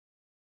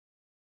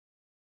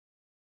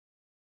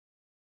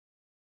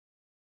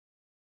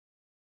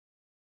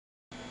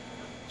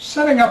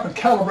Setting up a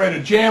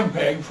calibrated jamb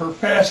peg for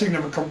fastening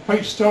of a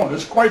complete stone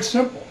is quite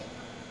simple.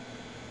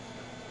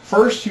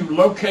 First, you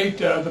locate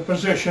the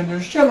position.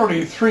 There's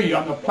generally 3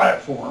 on the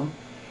platform,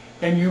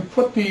 and you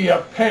put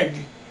the peg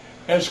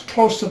as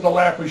close to the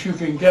lap as you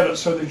can get it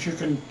so that you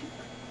can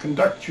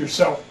conduct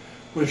yourself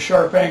with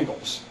sharp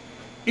angles.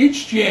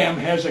 Each jamb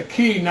has a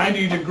key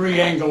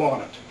 90-degree angle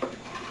on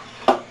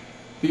it.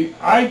 The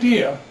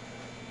idea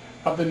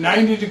of the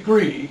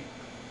 90-degree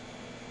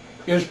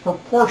is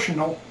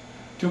proportional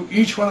to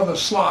each one of the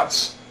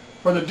slots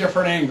for the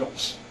different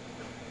angles.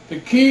 The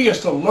key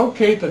is to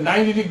locate the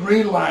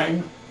 90-degree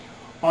line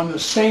on the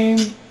same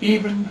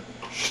even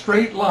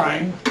straight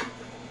line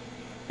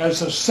as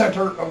the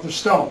center of the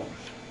stone.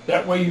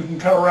 That way you can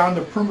cut around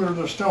the perimeter of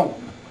the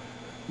stone.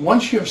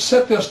 Once you've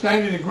set this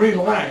 90-degree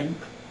line,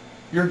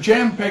 your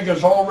jamb peg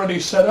is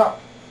already set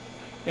up,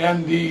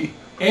 and the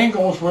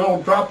angles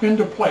will drop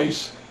into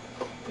place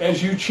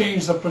as you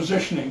change the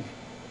positioning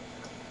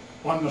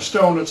on the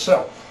stone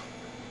itself.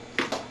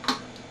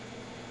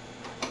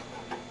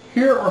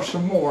 Here are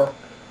some more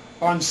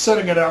on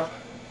setting it up,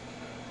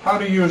 how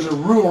to use a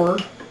ruler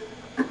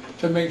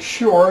to make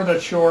sure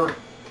that your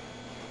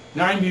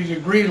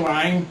 90-degree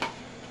line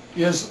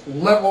is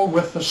level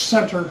with the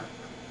center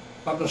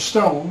of the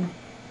stone,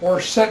 or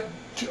set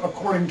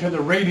according to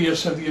the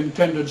radius of the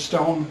intended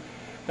stone,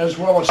 as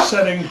well as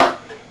setting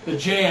the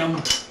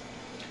jamb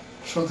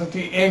so that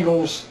the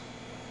angles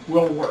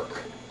will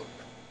work.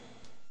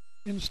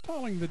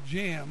 Installing the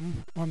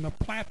jamb on the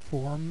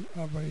platform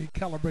of a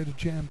calibrated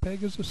jamb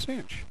peg is a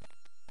cinch.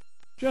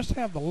 Just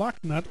have the lock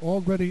nut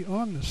already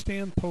on the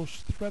stand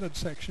post threaded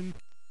section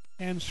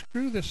and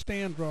screw the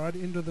stand rod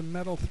into the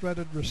metal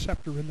threaded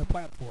receptor in the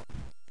platform.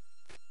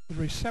 The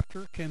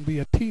receptor can be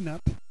a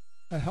T-nut,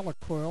 a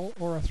helicoil,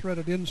 or a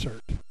threaded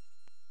insert.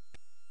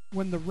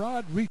 When the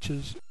rod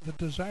reaches the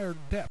desired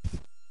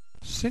depth,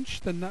 cinch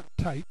the nut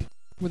tight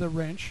with a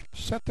wrench,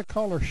 set the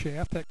collar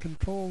shaft that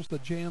controls the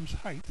jamb's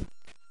height,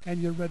 and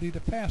you're ready to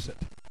fasten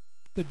it.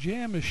 The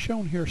jamb is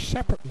shown here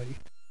separately,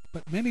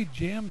 but many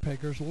jamb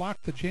peggers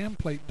lock the jamb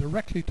plate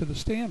directly to the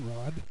stand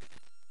rod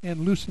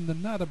and loosen the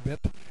nut a bit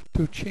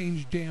to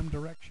change jamb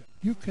direction.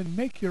 You can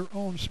make your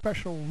own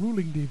special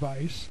ruling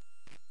device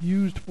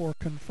used for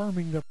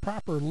confirming the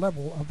proper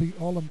level of the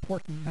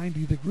all-important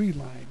 90-degree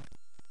line.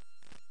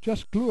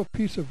 Just glue a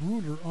piece of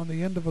ruler on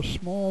the end of a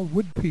small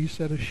wood piece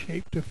at a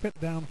shape to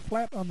fit down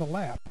flat on the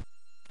lap,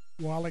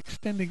 while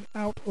extending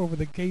out over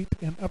the gate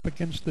and up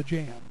against the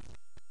jamb.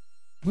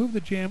 Move the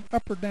jamb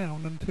up or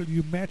down until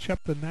you match up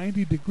the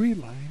 90-degree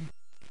line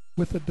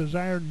with the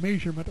desired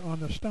measurement on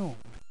the stone.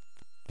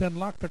 Then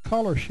lock the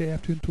collar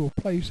shaft into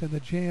a place and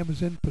the jamb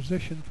is in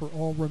position for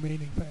all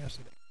remaining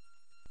fastening.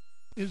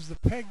 Is the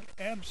peg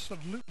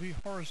absolutely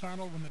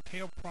horizontal when the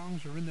tail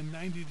prongs are in the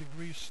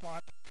 90-degree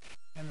slot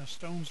and the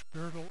stone's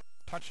girdle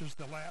touches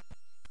the lap?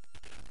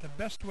 The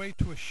best way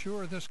to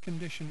assure this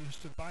condition is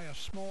to buy a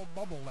small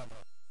bubble lever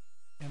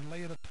and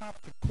lay it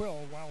atop the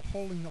quill while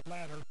holding the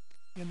ladder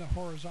in the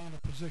horizontal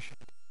position.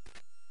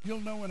 You'll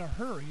know in a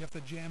hurry if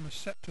the jamb is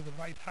set to the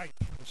right height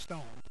for the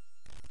stone.